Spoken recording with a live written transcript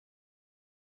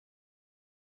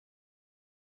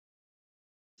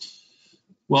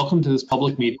Welcome to this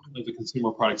public meeting of the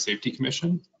Consumer Product Safety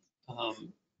Commission.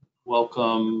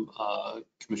 Welcome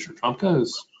Commissioner Trumka,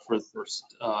 who's for the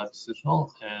first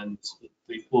decisional, and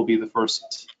will be the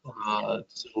first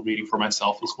decisional meeting for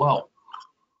myself as well.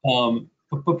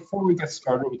 But before we get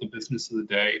started with the business of the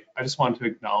day, I just wanted to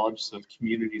acknowledge the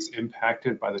communities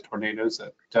impacted by the tornadoes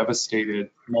that devastated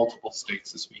multiple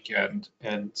states this weekend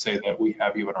and say that we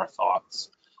have you in our thoughts.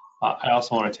 I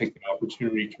also want to take the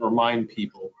opportunity to remind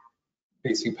people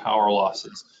facing power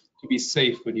losses to be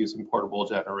safe when using portable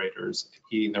generators and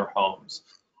heating their homes.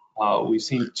 We've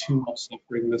seen too much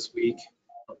suffering this week.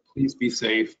 Please be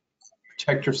safe,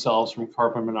 protect yourselves from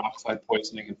carbon monoxide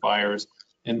poisoning and fires,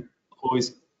 and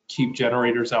always keep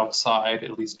generators outside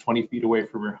at least 20 feet away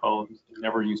from your homes, and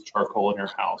never use charcoal in your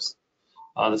house.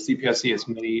 The CPSC has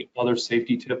many other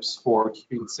safety tips for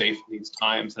keeping safe in these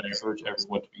times, and I urge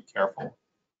everyone to be careful.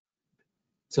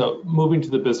 So moving to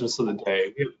the business of the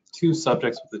day, we have two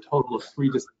subjects with a total of 3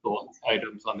 decisional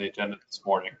items on the agenda this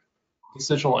morning.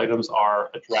 Decisional items are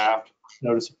a draft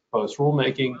notice of proposed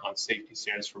rulemaking on safety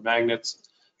standards for magnets,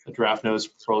 a draft notice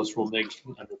of proposed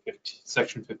rulemaking under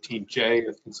Section 15J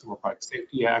of the Consumer Product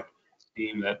Safety Act,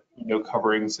 deeming that no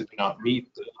coverings that do not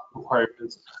meet the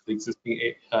requirements of the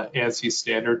existing ANSI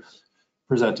standard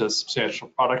present a substantial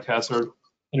product hazard,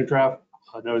 and a draft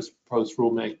notice of proposed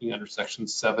rulemaking under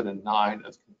Sections 7 and 9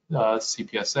 of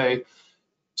CPSA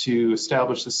to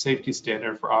establish a safety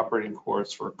standard for operating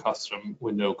cords for custom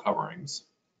window coverings.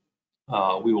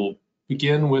 We will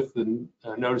begin with the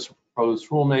notice of proposed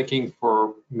rulemaking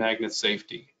for magnet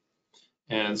safety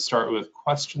and start with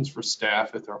questions for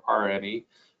staff if there are any.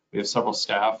 We have several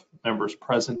staff members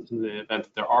present in the event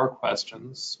that there are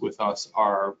questions. With us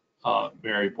are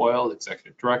Mary Boyle,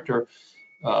 Executive Director,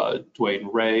 Dwayne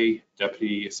Ray,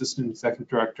 Deputy Assistant Executive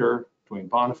Director, Dwayne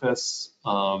Boniface,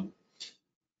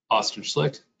 Austin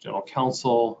Schlicht, General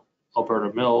Counsel,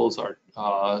 Alberta Mills,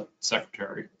 our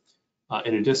Secretary.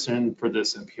 In addition, for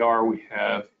this NPR, we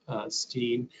have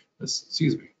Stephen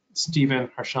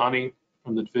Harshani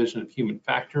from the Division of Human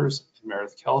Factors and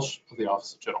Meredith Kelsch of the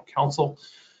Office of General Counsel,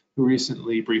 who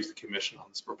recently briefed the Commission on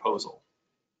this proposal.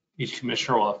 Each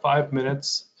commissioner will have 5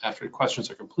 minutes. After the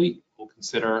questions are complete, we'll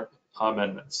consider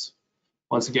amendments.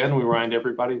 Once again, we remind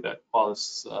everybody that while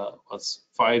it's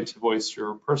fine to voice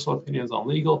your personal opinions on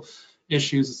legal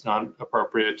issues, it's not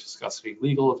appropriate to discuss any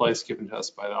legal advice given to us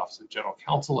by the Office of General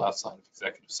Counsel outside of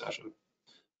executive session.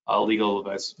 Legal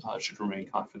advice should remain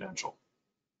confidential.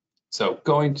 So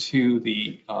going to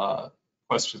the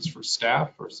questions for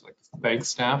staff, first, I'd like to thank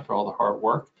staff for all the hard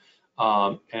work.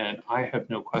 And I have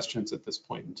no questions at this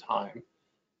point in time.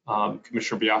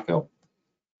 Commissioner Biacco?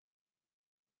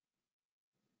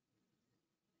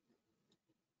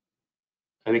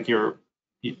 I think you're.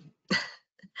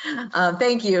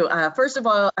 Thank you. First of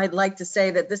all, I'd like to say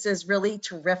that this is really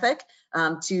terrific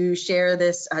to share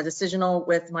this decisional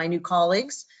with my new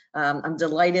colleagues. I'm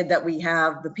delighted that we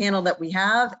have the panel that we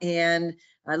have, and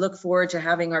I look forward to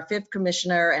having our 5th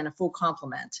commissioner and a full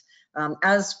complement.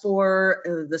 As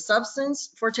for the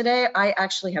substance for today, I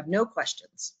actually have no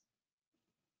questions.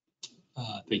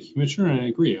 Thank you, Commissioner, and I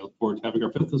agree. I look forward to having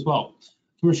our 5th as well.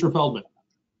 Commissioner Feldman.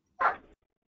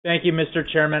 Thank you, Mr.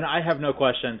 Chairman. I have no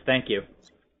questions. Thank you.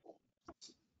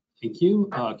 Thank you.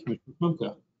 Commissioner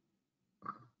Trumka.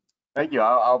 Thank you.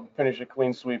 I'll finish a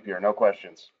clean sweep here. No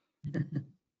questions.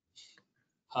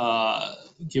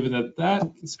 Given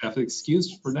that staff is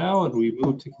excused for now, and we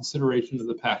move to consideration of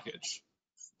the package.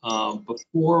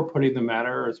 Before putting the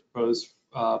matter as proposed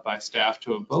by staff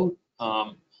to a vote,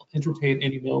 I'll entertain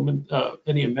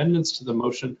any amendments to the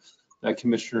motion that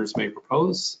commissioners may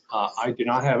propose. I do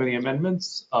not have any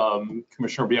amendments.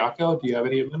 Commissioner Biacco, do you have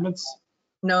any amendments?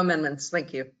 No amendments.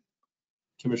 Thank you.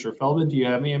 Commissioner Feldman, do you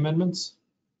have any amendments?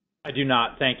 I do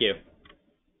not. Thank you.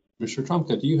 Commissioner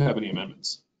Trumka, do you have any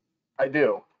amendments? I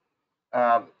do.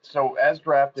 So as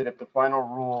drafted, if the final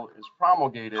rule is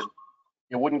promulgated,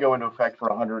 it wouldn't go into effect for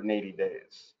 180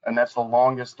 days. And that's the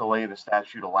longest delay the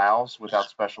statute allows without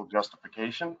special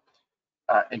justification.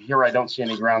 And here I don't see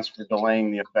any grounds for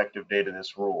delaying the effective date of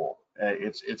this rule.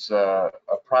 It's a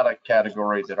product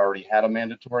category that already had a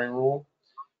mandatory rule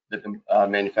that the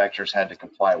manufacturers had to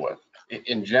comply with.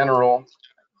 In general,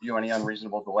 view any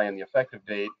unreasonable delay in the effective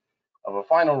date of a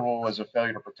final rule as a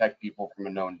failure to protect people from a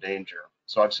known danger.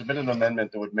 So I've submitted an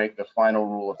amendment that would make the final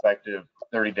rule effective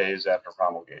 30 days after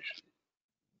promulgation.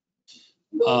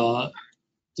 Thank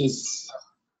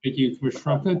you,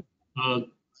 Commissioner Trumka.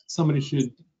 Somebody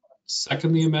should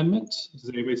second the amendment. Does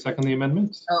anybody second the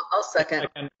amendment? I'll second.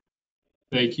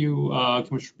 Thank you,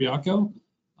 Commissioner Biacco.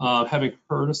 Having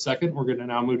heard a second, we're going to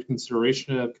now move to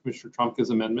consideration of Commissioner Trumka's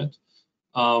amendment.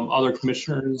 Other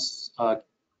commissioners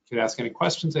can ask any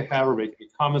questions they have or make any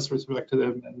comments with respect to the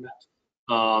amendment.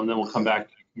 Then we'll come back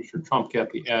to Commissioner Trumka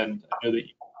at the end. I know that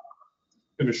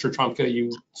Commissioner Trumka,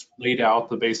 you laid out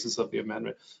the basis of the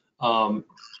amendment. You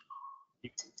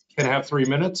can have 3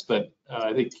 minutes, but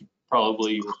I think you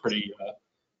probably were pretty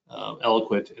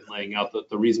eloquent in laying out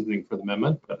the reasoning for the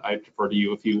amendment, but I defer to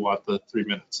you if you want the 3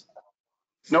 minutes.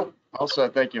 Nope, all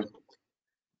set, thank you.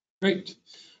 Great.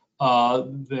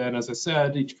 Then, as I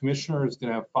said, each commissioner is going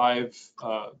to have 5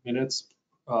 minutes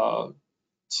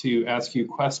to ask you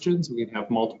questions. We can have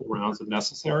multiple rounds if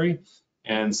necessary.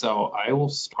 And so I will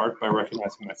start by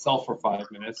recognizing myself for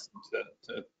 5 minutes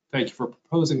to thank you for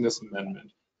proposing this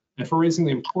amendment and for raising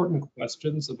the important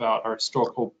questions about our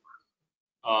historical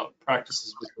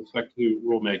practices with respect to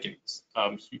rulemakings.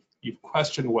 You've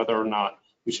questioned whether or not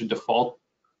we should default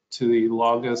to the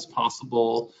longest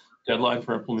possible deadline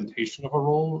for implementation of a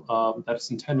rule that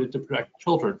is intended to protect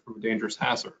children from a dangerous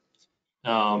hazard.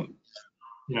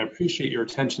 I appreciate your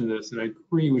attention to this, and I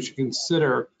agree we should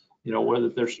consider, whether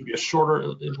there should be a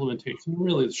shorter implementation,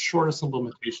 really the shortest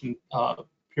implementation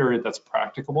period that's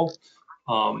practicable.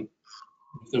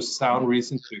 If there's sound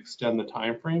reason to extend the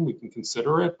time frame, we can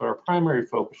consider it, but our primary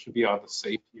focus should be on the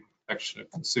safety and protection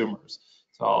of consumers.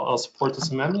 So I'll support this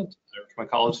amendment. I urge my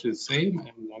colleagues to do the same, and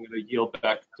I'm going to yield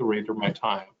back the remainder of my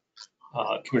time.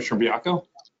 Commissioner Biacco.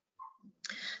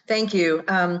 Thank you.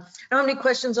 I don't have any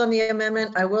questions on the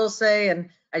amendment. I will say, and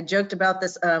I joked about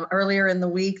this earlier in the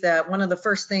week, that one of the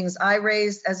first things I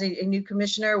raised as a new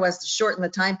commissioner was to shorten the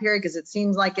time period, because it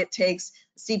seems like it takes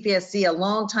CPSC a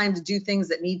long time to do things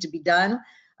that need to be done.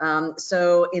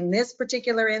 So in this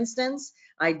particular instance,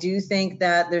 I do think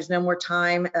that there's no more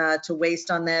time to waste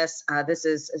on this. This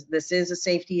is a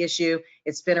safety issue.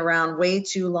 It's been around way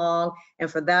too long, and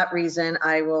for that reason,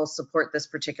 I will support this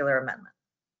particular amendment.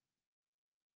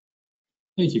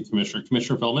 Thank you, Commissioner.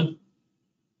 Commissioner Feldman.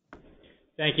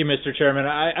 Thank you, Mr. Chairman.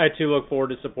 I too look forward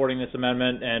to supporting this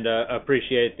amendment and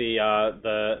appreciate the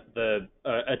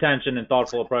attention and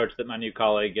thoughtful approach that my new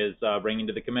colleague is bringing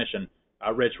to the commission.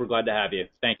 Rich, we're glad to have you.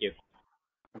 Thank you.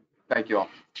 Thank you all.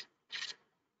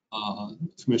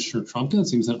 Commissioner Trumka, it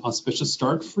seems an auspicious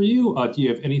start for you. Do you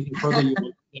have anything further you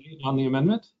want to say on the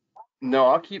amendment? No,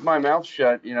 I'll keep my mouth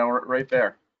shut, right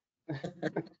there.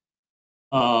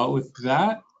 With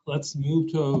that, let's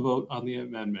move to a vote on the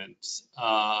amendment.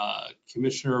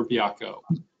 Commissioner Biacco.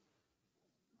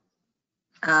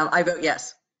 I vote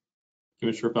yes.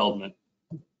 Commissioner Feldman.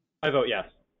 I vote yes.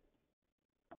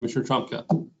 Commissioner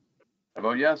Trumka. I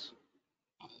vote yes.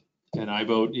 And I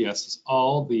vote yes.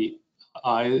 All the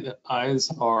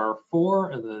ayes are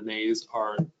 4 and the nays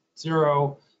are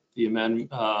 0. The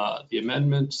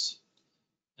amendment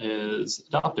is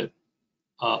adopted.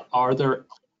 Are there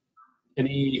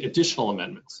any additional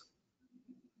amendments?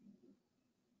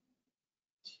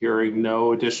 Hearing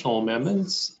no additional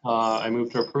amendments, I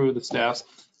move to approve the staff's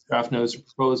draft notice of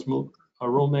proposed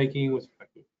rulemaking with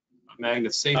respect to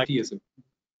magnet safety as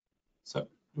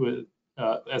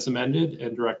amended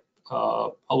and direct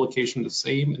publication of the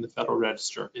same in the Federal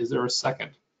Register. Is there a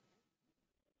second?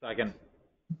 Second.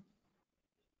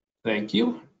 Thank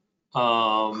you.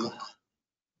 Now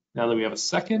that we have a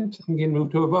second, I'm going to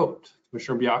move to a vote.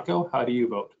 Commissioner Biacco, how do you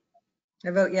vote?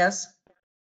 I vote yes.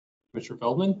 Commissioner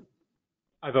Feldman?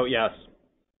 I vote yes.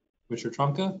 Commissioner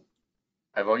Trumka?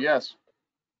 I vote yes.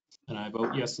 And I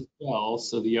vote yes as well.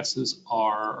 So the yeses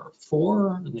are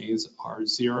 4, and the nays are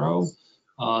 0.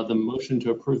 The motion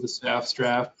to approve the staff's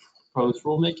draft proposed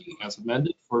rulemaking as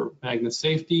amended for magnet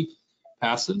safety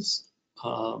passes.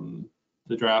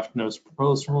 The draft notice of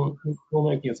proposed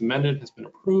rulemaking as amended has been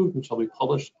approved and shall be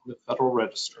published in the Federal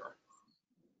Register.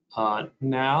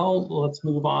 Now let's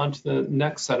move on to the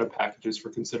next set of packages for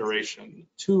consideration.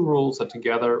 2 rules that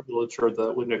together will ensure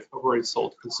the window coverings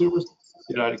sold to consumers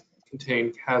do not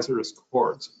contain hazardous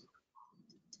cords.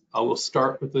 We'll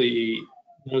start with the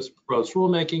notice of proposed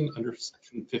rulemaking under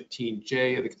Section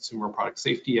 15J of the Consumer Product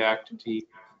Safety Act.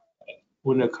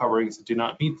 Window coverings that do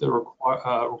not meet the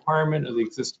requirement of the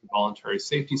existing voluntary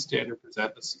safety standard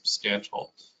present a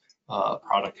substantial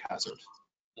product hazard.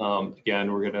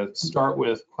 Again, we're going to start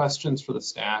with questions for the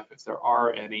staff, if there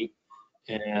are any.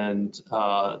 And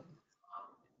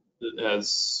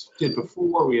as did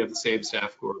before, we have the same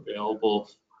staff who are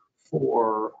available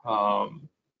for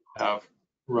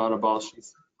Rana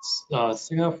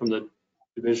Balshi-Singha from the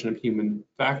Division of Human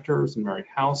Factors and Mary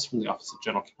House from the Office of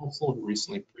General Counsel, who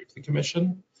recently briefed the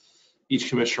Commission. Each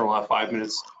commissioner will have 5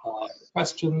 minutes for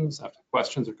questions. After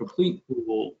questions are complete, we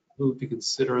will move to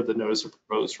consider the notice of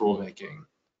proposed rulemaking.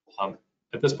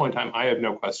 At this point in time, I have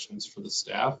no questions for the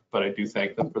staff, but I do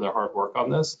thank them for their hard work on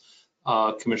this.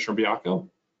 Commissioner Bianco?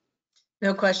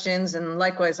 No questions, and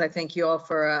likewise, I thank you all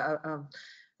for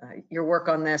your work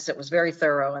on this. It was very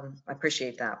thorough, and I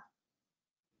appreciate that.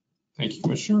 Thank you,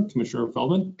 Commissioner. Commissioner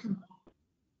Feldman?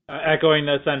 Echoing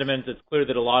those sentiments, it's clear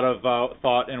that a lot of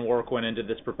thought and work went into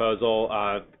this proposal.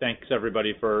 Thanks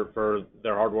everybody for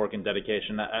their hard work and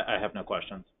dedication. I have no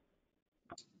questions.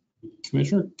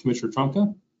 Commissioner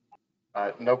Trumka?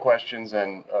 No questions,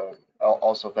 and I'll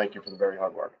also thank you for the very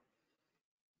hard work.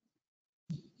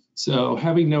 So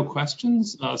having no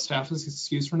questions, staff is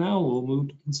excused for now. We'll move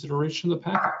to consideration of the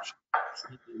package.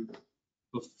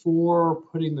 Before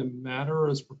putting the matter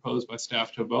as proposed by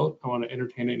staff to a vote, I want to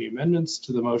entertain any amendments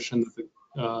to the motion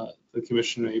that the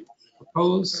commission may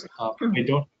propose. I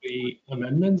don't have any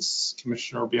amendments.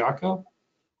 Commissioner Bianco?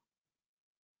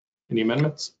 Any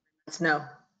amendments? No.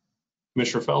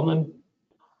 Commissioner Feldman?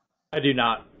 I do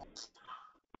not.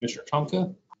 Commissioner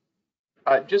Trumka?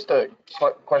 Just a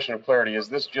question of clarity. Is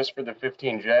this just for the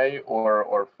 15J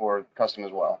or for custom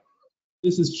as well?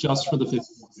 This is just for the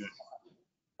 15J.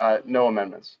 No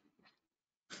amendments.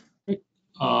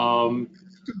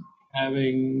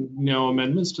 Having no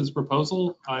amendments to this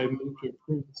proposal, I move to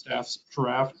approve the staff's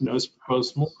draft notice of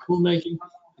proposed rulemaking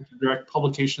and to direct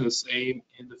publication of the same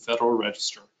in the Federal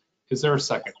Register. Is there a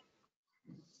second?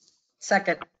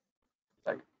 Second.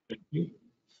 Thank you.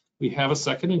 We have a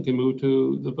second and can move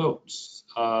to the votes.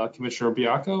 Commissioner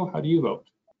Bianco, how do you vote?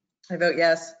 I vote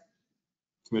yes.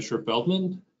 Commissioner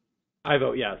Feldman? I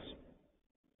vote yes.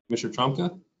 Commissioner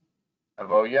Trumka? I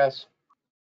vote yes.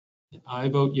 I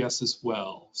vote yes as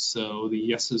well. So the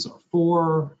yeses are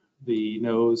 4, the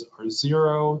noes are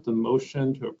 0. The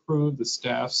motion to approve the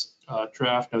staff's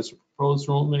draft notice of proposed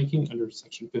rulemaking under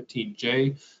section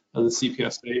 15J of the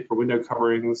CPSC for window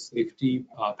covering safety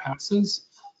passes.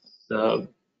 The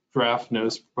draft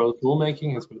notice of proposed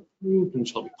rulemaking has been approved and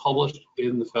shall be published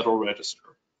in the Federal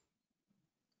Register.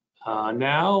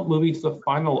 Now moving to the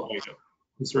final item.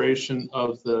 Consideration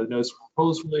of the notice of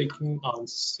proposed rulemaking on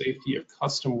safety of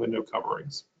custom window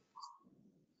coverings.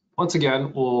 Once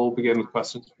again, we'll begin with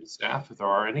questions from staff if there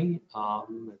are any.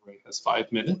 Everybody has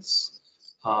 5 minutes.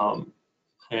 And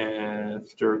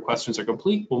after questions are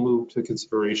complete, we'll move to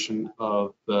consideration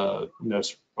of the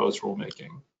notice of proposed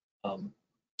rulemaking.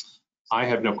 I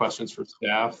have no questions for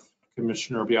staff.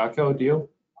 Commissioner Bianco, do you?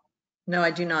 No, I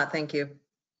do not. Thank you.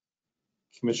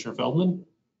 Commissioner Feldman?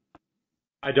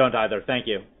 I don't either. Thank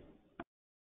you.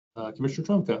 Commissioner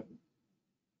Trumka?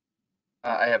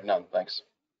 I have none. Thanks.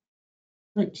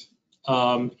 Great.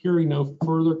 Hearing no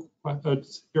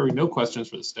questions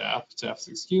for the staff, staff's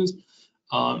excused,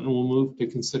 and we'll move to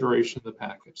consideration of the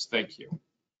package. Thank you.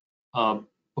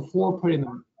 Before putting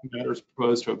the matters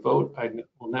proposed to a vote, I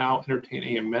will now entertain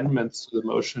any amendments to the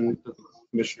motion that the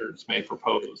commissioners may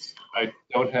propose. I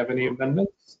don't have any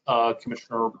amendments.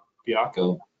 Commissioner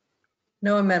Bianco?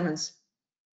 No amendments.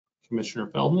 Commissioner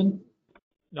Feldman?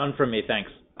 None from me,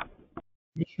 thanks.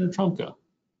 Commissioner Trumka?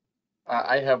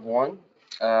 I have one.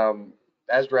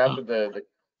 As drafted, the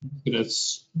I'm gonna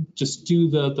just do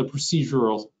the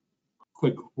procedural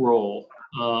quick roll.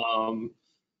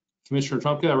 Commissioner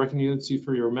Trumka, I recognize you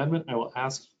for your amendment. I will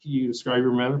ask you to describe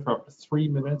your amendment for up to 3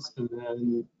 minutes, and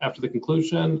then after the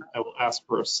conclusion, I will ask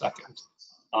for a second.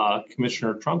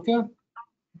 Commissioner Trumka,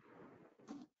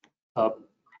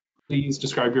 please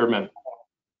describe your amendment.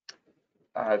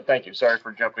 Thank you. Sorry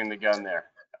for jumping the gun there.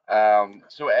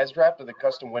 So as drafted, the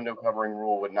custom window covering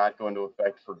rule would not go into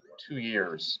effect for 2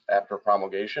 years after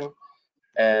promulgation.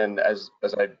 And as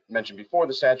I mentioned before,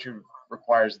 the statute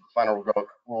requires the final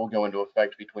rule go into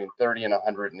effect between 30 and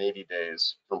 180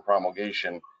 days from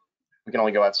promulgation. We can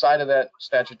only go outside of that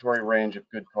statutory range if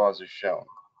good cause is shown.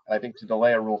 And I think to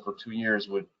delay a rule for 2 years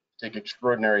would take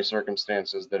extraordinary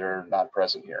circumstances that are not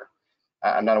present here.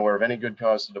 I'm not aware of any good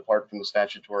cause to depart from the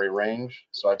statutory range,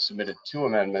 so I've submitted 2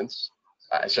 amendments.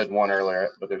 I said 1 earlier,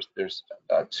 but there's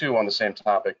 2 on the same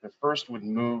topic. The first would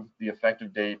move the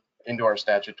effective date into our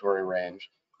statutory range,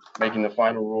 making the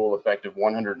final rule effective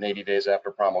 180 days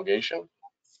after promulgation.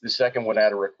 The second would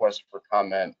add a request for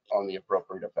comment on the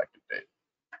appropriate effective date.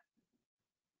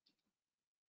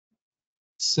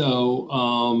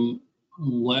 So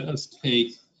let us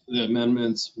take the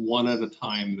amendments one at a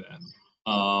time then,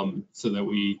 so that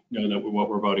we know that what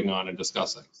we're voting on and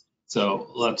discussing. So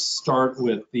let's start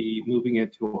with the moving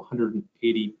it to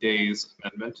 180 days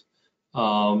amendment.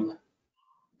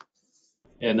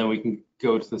 And then we can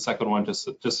go to the second one just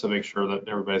to make sure that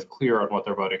everybody's clear on what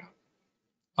they're voting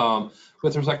on.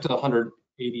 With respect to the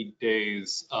 180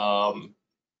 days, do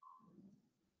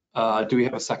we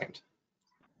have a second?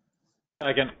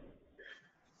 Second.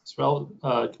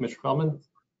 Commissioner Feldman,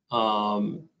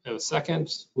 A second,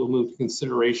 we'll move to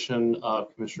consideration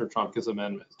of Commissioner Trumka's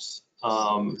amendments.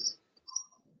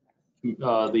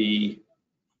 The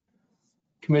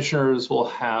commissioners will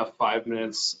have 5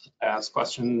 minutes to ask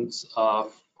questions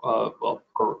well,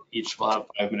 each will have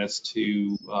 5 minutes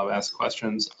to ask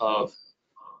questions of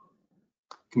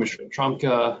Commissioner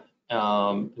Trumka. We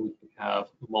can have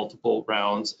multiple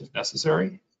rounds if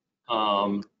necessary.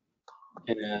 And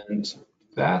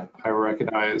that I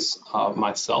recognize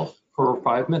myself for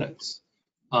 5 minutes.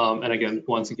 And again,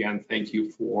 once again, thank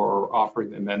you for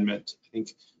offering the amendment. I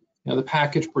think the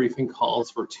package briefing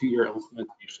calls for a 2-year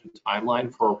implementation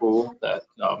timeline for a rule that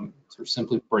sort of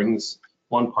simply brings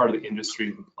one part of the industry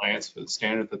in compliance with the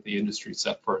standard that the industry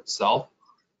set for itself.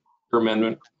 Your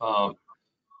amendment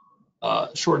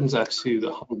shortens that to the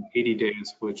 180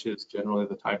 days, which is generally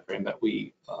the time frame that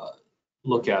we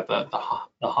look at, the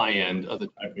high end of the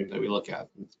time frame that we look at.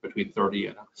 It's between 30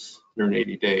 and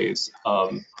 180 days.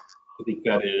 I think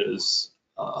that is,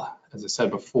 as I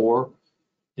said before,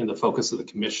 in the focus of the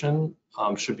commission,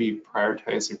 should be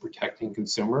prioritizing protecting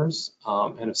consumers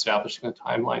and establishing a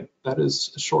timeline that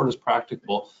is as short as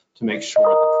practicable to make sure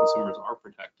that consumers are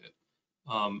protected.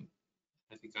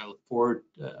 I think I look forward,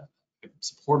 I'm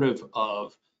supportive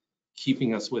of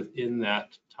keeping us within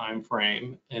that time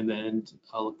frame, and then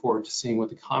I look forward to seeing what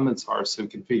the comments are so we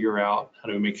can figure out how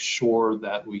to make sure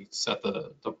that we set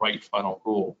the right final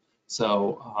rule.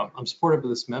 So I'm supportive of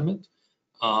this amendment.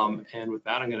 And with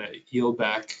that, I'm going to yield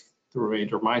back the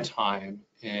remainder of my time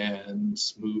and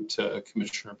move to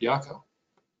Commissioner Biacco.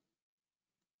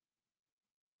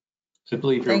 I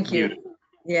believe you're muted.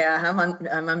 Yeah, I'm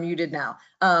unmuted now.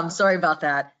 Sorry about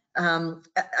that.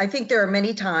 I think there are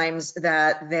many times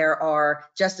that there are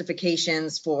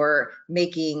justifications for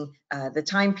making the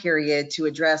time period to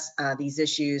address these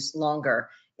issues longer.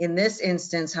 In this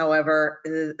instance, however,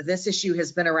 this issue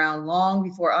has been around long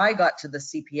before I got to the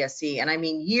CPSC, and I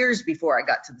mean years before I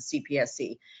got to the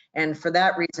CPSC. And for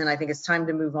that reason, I think it's time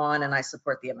to move on, and I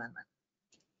support the amendment.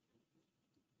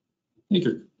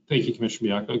 Thank you,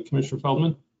 Commissioner Biacco. Commissioner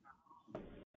Feldman?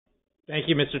 Thank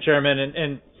you, Mr. Chairman,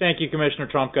 and thank you, Commissioner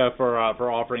Trumka,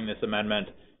 for offering this amendment.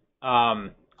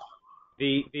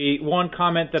 The one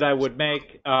comment that I would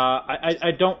make,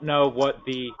 I don't know what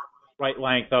the right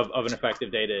length of an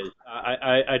effective date is.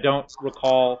 I don't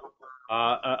recall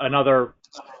another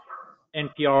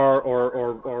NPR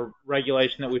or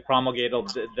regulation that we promulgated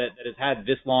that has had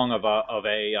this long of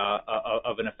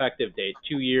an effective date,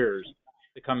 2 years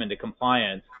to come into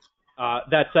compliance.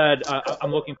 That said,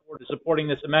 I'm looking forward to supporting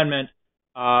this amendment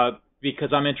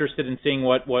because I'm interested in seeing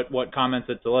what comments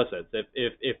it solicits.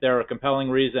 If there are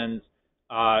compelling reasons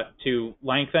to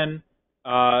lengthen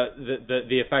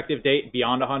the effective date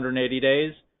beyond 180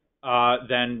 days,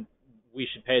 then we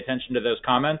should pay attention to those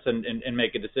comments and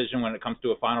make a decision when it comes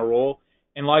to a final rule.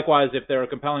 And likewise, if there are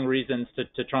compelling reasons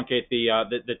to truncate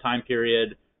the time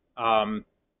period, down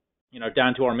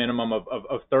to our minimum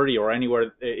of 30 or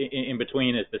anywhere in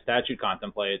between as the statute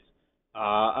contemplates,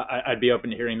 I'd be open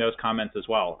to hearing those comments as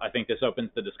well. I think this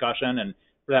opens the discussion, and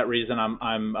for that reason,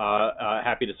 I'm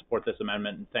happy to support this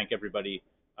amendment and thank everybody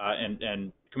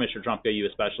and Commissioner Trumka, you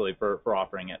especially, for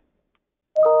offering it.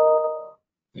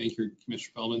 Thank you,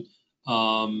 Commissioner Feldman.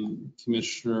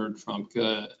 Commissioner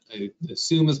Trumka, I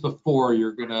assume as before,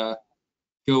 you're gonna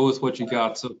go with what you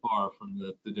got so far from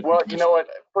the different. Well, you know what,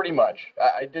 pretty much.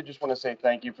 I did just want to say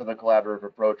thank you for the collaborative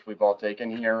approach we've all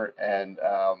taken here, and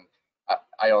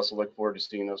I also look forward to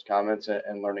seeing those comments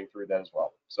and learning through that as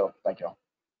well. So thank you all.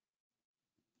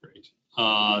 Great.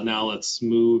 Now let's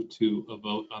move to a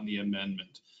vote on the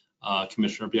amendment.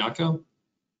 Commissioner Biacco?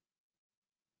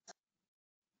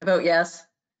 I vote yes.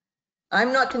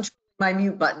 I'm not controlling my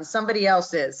mute button. Somebody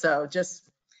else is, so just.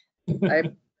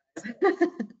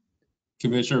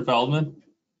 Commissioner Feldman?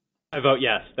 I vote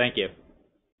yes. Thank you.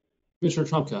 Commissioner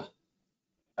Trumka?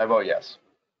 I vote yes.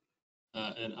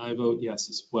 And I vote yes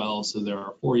as well. So there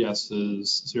are 4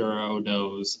 yeses, 0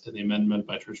 noes, and the amendment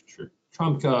by Commissioner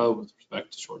Trumka with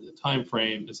respect to shorten the time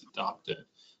frame is adopted.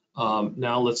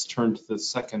 Now let's turn to the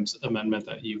second amendment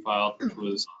that you filed, which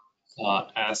was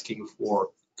asking for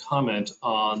comment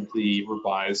on the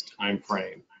revised time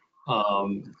frame.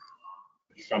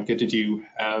 Trumka, did you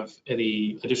have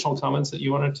any additional comments that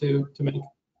you wanted to make?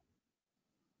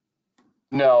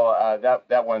 No,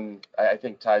 that one I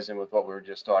think ties in with what we were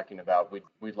just talking about.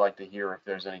 We'd like to hear if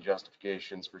there's any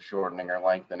justifications for shortening or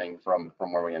lengthening from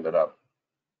where we ended up.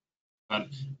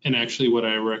 And actually, what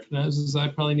I recognize is I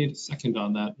probably need a second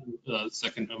on that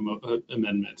second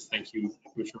amendment. Thank you,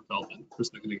 Commissioner Feldman, for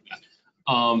seconding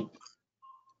that.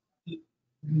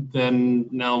 Then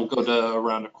now we'll go to a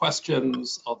round of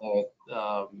questions, although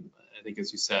I think,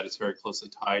 as you said, it's very closely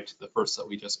tied to the first that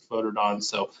we just voted on.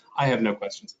 So I have no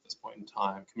questions at this point in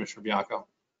time. Commissioner Bianco,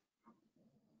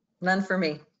 None for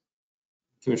me.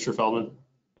 Commissioner Feldman.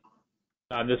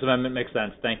 This amendment makes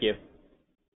sense. Thank you.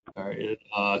 All right,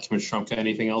 Commissioner Trumka,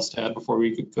 anything else to add before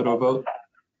we go to a vote?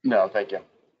 No, thank you.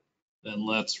 Then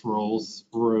let's roll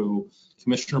through.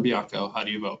 Commissioner Bianco, how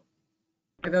do you vote?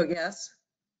 I vote yes.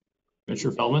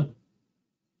 Commissioner Feldman?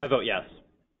 I vote yes.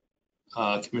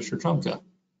 Commissioner Trumka?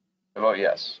 I vote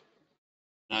yes.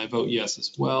 And I vote yes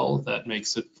as well. That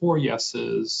makes it 4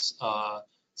 yeses,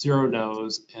 0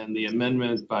 no's, and the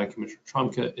amendment by Commissioner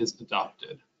Trumka is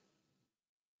adopted.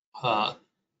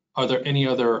 Are there any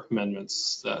other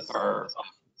amendments that are?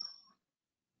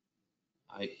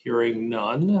 Hearing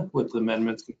none, with the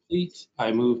amendments complete,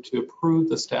 I move to approve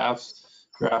the staff's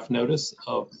draft notice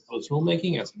of proposed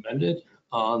rulemaking as amended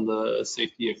on the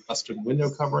safety of custom window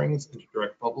coverings and to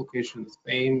direct publication of the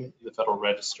same in the Federal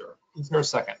Register. Is there a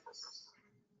second?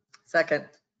 Second.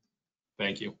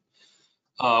 Thank you.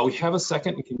 We have a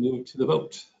second and can move to the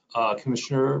vote.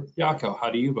 Commissioner Bianco,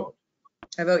 how do you vote?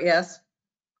 I vote yes.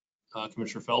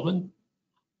 Commissioner Feldman?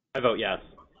 I vote yes.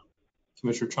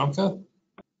 Commissioner Trumka?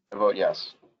 I vote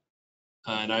yes.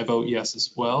 And I vote yes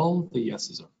as well. The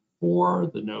yeses are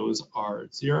 4, the noes are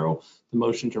 0. The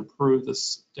motion to approve the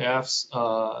staff's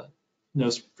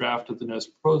draft of the notice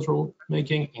of proposed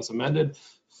rulemaking as amended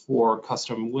for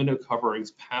custom window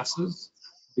coverings passes.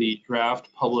 The draft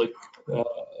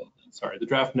the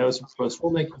draft notice of proposed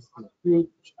rulemaking has been approved,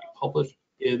 should be published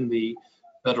in the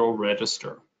Federal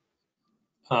Register.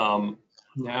 Now,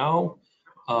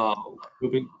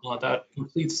 moving on, that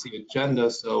completes the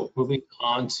agenda. So moving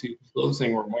on to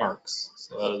closing remarks,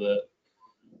 so that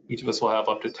each of us will have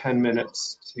up to 10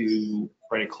 minutes to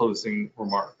write closing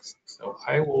remarks. So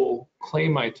I will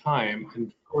claim my time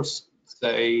and first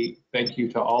say thank you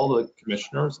to all the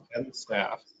commissioners and the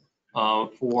staff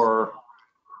for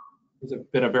it's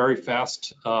been a very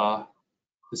fast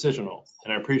decisional,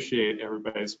 and I appreciate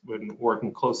everybody's been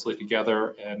working closely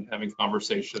together and having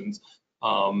conversations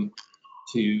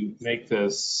to make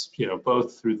this,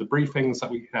 both through the briefings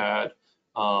that we had,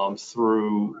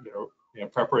 through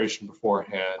preparation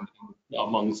beforehand, and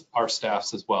amongst our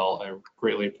staffs as well. I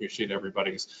greatly appreciate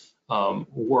everybody's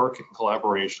work and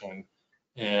collaboration,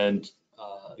 and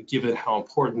given how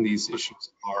important these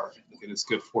issues are, I think it is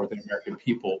good for the American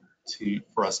people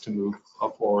for us to move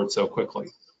forward so quickly.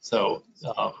 So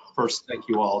first, thank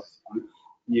you all to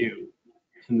you,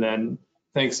 and then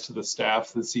thanks to the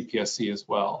staff, the CPSC as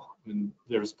well. I mean,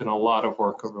 there's been a lot of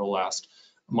work over the last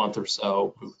month or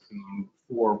so,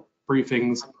 for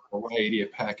briefings, a variety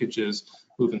of packages,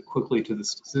 moving quickly to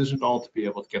this decisional to be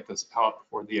able to get this out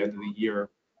before the end of the year,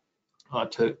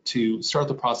 to start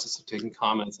the process of taking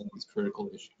comments on these critical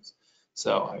issues.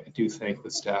 So I do thank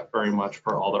the staff very much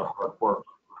for all their hard work.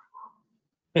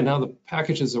 And now the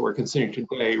packages that we're considering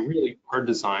today really are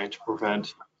designed to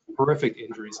prevent horrific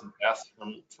injuries and deaths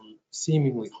from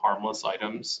seemingly harmless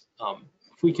items.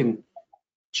 If we can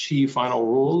achieve final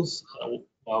rules,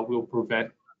 we'll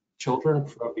prevent children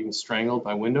from being strangled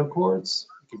by window cords.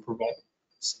 We can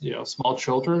prevent small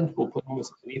children who will put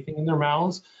almost anything in their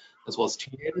mouths, as well as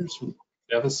teenagers from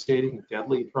devastating and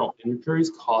deadly internal injuries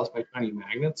caused by tiny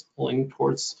magnets pulling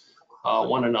towards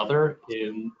one another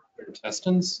in their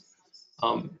intestines.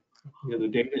 The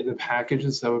data, the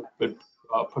packages that have been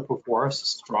put before us is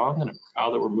strong, and I'm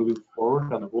proud that we're moving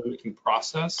forward on the rulemaking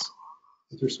process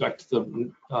with respect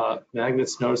to the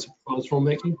Magnets Notice of Proposed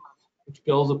Rulemaking, which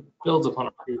builds upon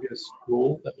a previous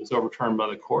rule that was overturned by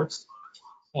the courts.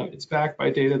 It's backed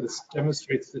by data that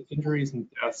demonstrates that injuries and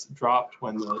deaths dropped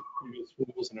when the previous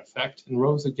rule was in effect and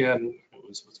rose again when it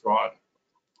was withdrawn.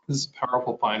 This is a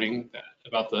powerful finding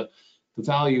about the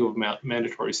value of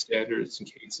mandatory standards in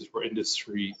cases where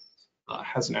industry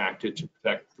hasn't acted to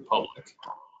protect the public.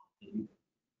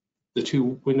 The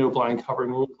 2 window blind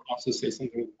covering rules also say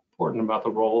something important about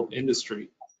the role of industry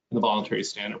in the voluntary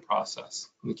standard process.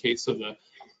 In the case of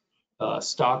the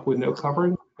stock window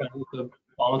covering, the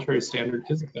voluntary standard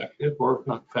is effective, or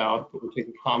not found, but we're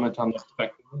taking comment on the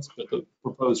effectiveness, but the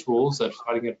proposed rules that are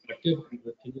finding it effective, and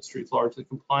the industry is largely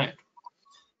compliant.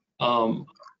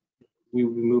 We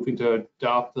will be moving to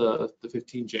adopt the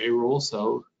 15J rule,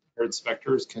 so our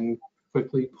inspectors can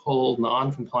quickly pull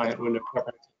non-compliant window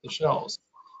coverings off the shelves.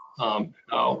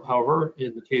 However,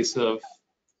 in the case of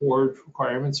forward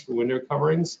requirements for window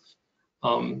coverings,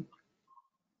 the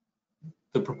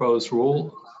proposed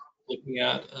rule looking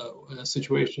at a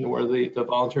situation where the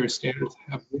voluntary standards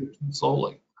have moved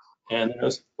solely, And the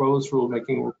notice of proposed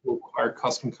rulemaking will require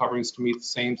custom coverings to meet the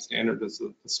same standard as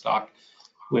the stock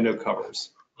window covers.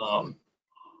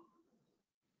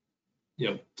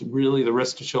 Really the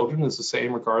risk to children is the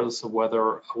same regardless of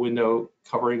whether a window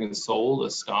covering is sold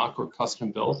as stock or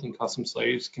custom built, and custom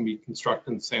slates can be constructed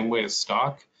in the same way as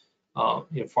stock.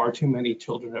 Far too many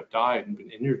children have died and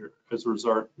been injured as a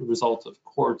result of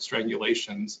cord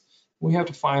strangulations. We have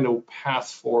to find a path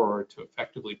forward to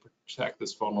effectively protect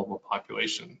this vulnerable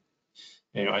population.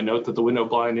 I note that the window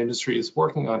blind industry is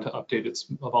working on to update its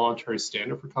voluntary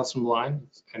standard for custom blind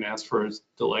and ask for us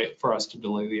to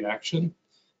delay the action.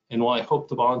 And while I hope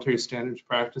the voluntary standards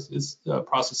process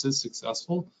is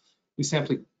successful, we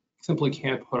simply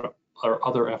can't put our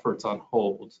other efforts on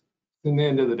hold. In the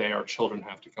end of the day, our children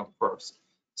have to come first.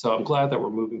 So I'm glad that we're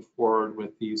moving forward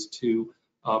with these two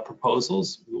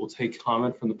proposals. We will take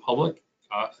comment from the public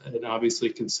and obviously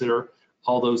consider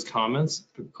all those comments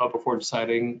before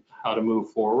deciding how to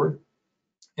move forward.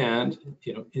 And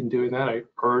in doing that, I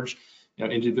urge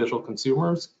individual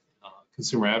consumers,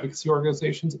 consumer advocacy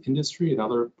organizations, industry, and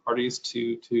other parties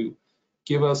to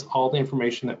give us all the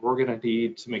information that we're going to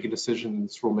need to make a decision in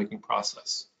this rulemaking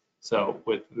process. So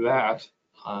with that,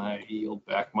 I yield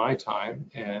back my time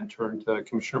and turn to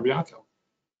Commissioner Bianco.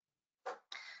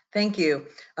 Thank you.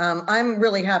 I'm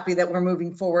really happy that we're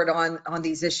moving forward on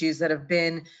these issues that have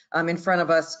been in front of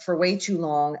us for way too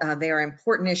long. They are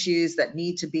important issues that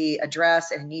need to be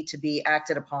addressed and need to be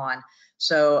acted upon.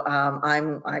 So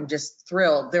I'm just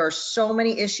thrilled. There are so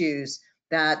many issues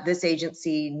that this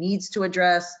agency needs to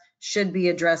address, should be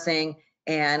addressing,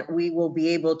 and we will be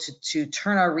able to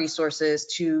turn our resources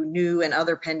to new and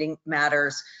other pending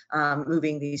matters,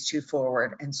 moving these two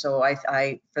forward. And so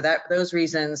for those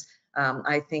reasons,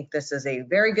 I think this is a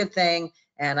very good thing,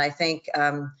 and I thank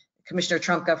Commissioner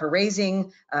Trumka for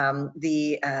raising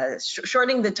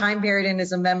shortening the time period in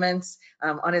his amendments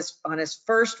on his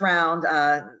first round.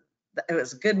 It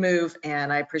was a good move,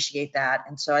 and I appreciate that.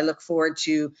 And so I look forward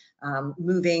to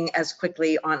moving as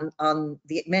quickly on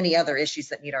the many other issues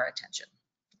that need our attention.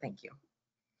 Thank you.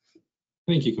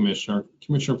 Thank you, Commissioner.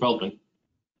 Commissioner Feldman.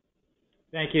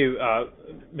 Thank you,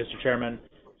 Mr. Chairman.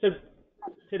 So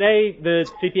today, the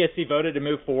CPSC voted to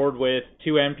move forward with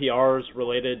two NPRs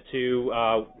related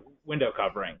to window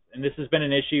coverings. And this has been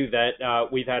an issue that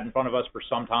we've had in front of us for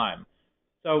some time.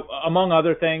 So among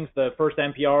other things, the first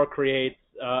NPR creates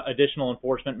additional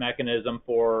enforcement mechanism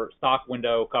for stock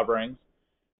window coverings.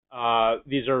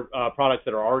 These are products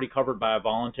that are already covered by a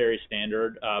voluntary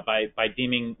standard by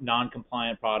deeming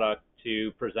non-compliant product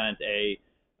to present a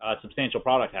substantial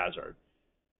product hazard.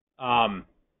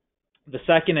 The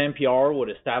second NPR would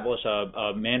establish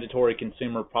a mandatory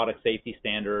consumer product safety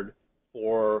standard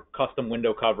for custom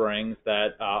window coverings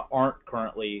that aren't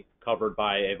currently covered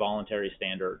by a voluntary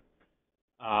standard.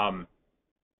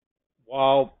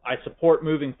 While I support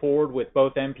moving forward with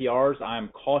both NPRs, I'm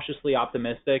cautiously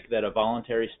optimistic that a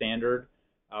voluntary standard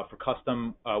for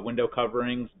custom window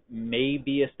coverings may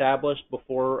be established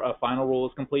before a final rule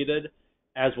is completed,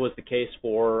 as was the case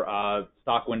for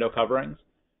stock window coverings.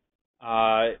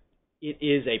 It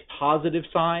is a positive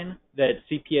sign that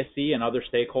CPSC and other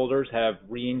stakeholders have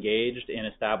re-engaged in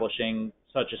establishing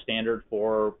such a standard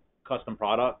for custom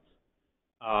products.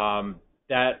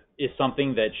 That is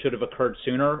something that should have occurred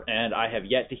sooner, and I have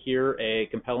yet to hear a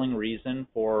compelling reason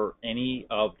for any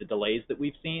of the delays that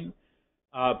we've seen.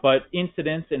 But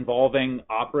incidents involving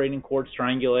operating cord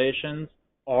strangulations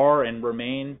are and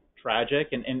remain tragic,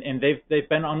 and they've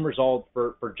been unresolved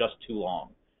for just too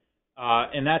long.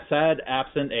 And that said,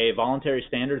 absent a voluntary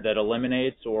standard that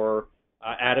eliminates or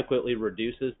adequately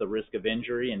reduces the risk of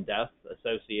injury and death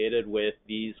associated with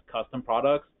these custom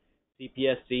products,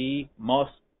 CPSC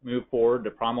must move forward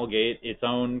to promulgate its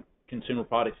own consumer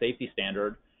product safety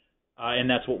standard. And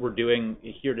that's what we're doing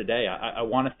here today. I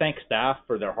want to thank staff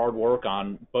for their hard work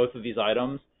on both of these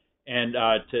items, and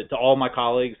to all my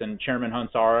colleagues and Chairman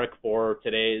Hunsarik for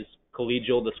today's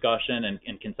collegial discussion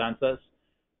and consensus.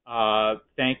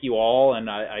 Thank you all,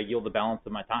 and I yield the balance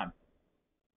of my time.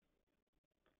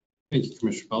 Thank you,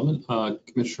 Commissioner Feldman.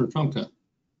 Commissioner Trumka.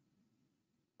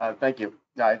 Thank you.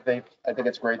 I think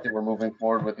it's great that we're moving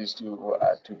forward with these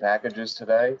two packages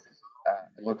today.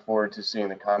 I look forward to seeing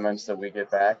the comments that we get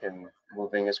back and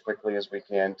moving as quickly as we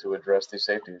can to address these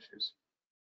safety issues.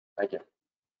 Thank you.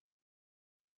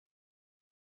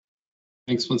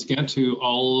 Thanks once again to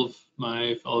all of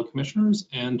my fellow commissioners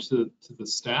and to the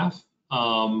staff.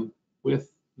 With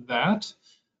that,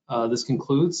 this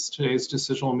concludes today's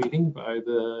decisional meeting by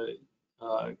the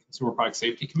Consumer Product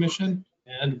Safety Commission,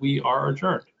 and we are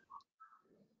adjourned.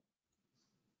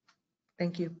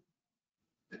 Thank you.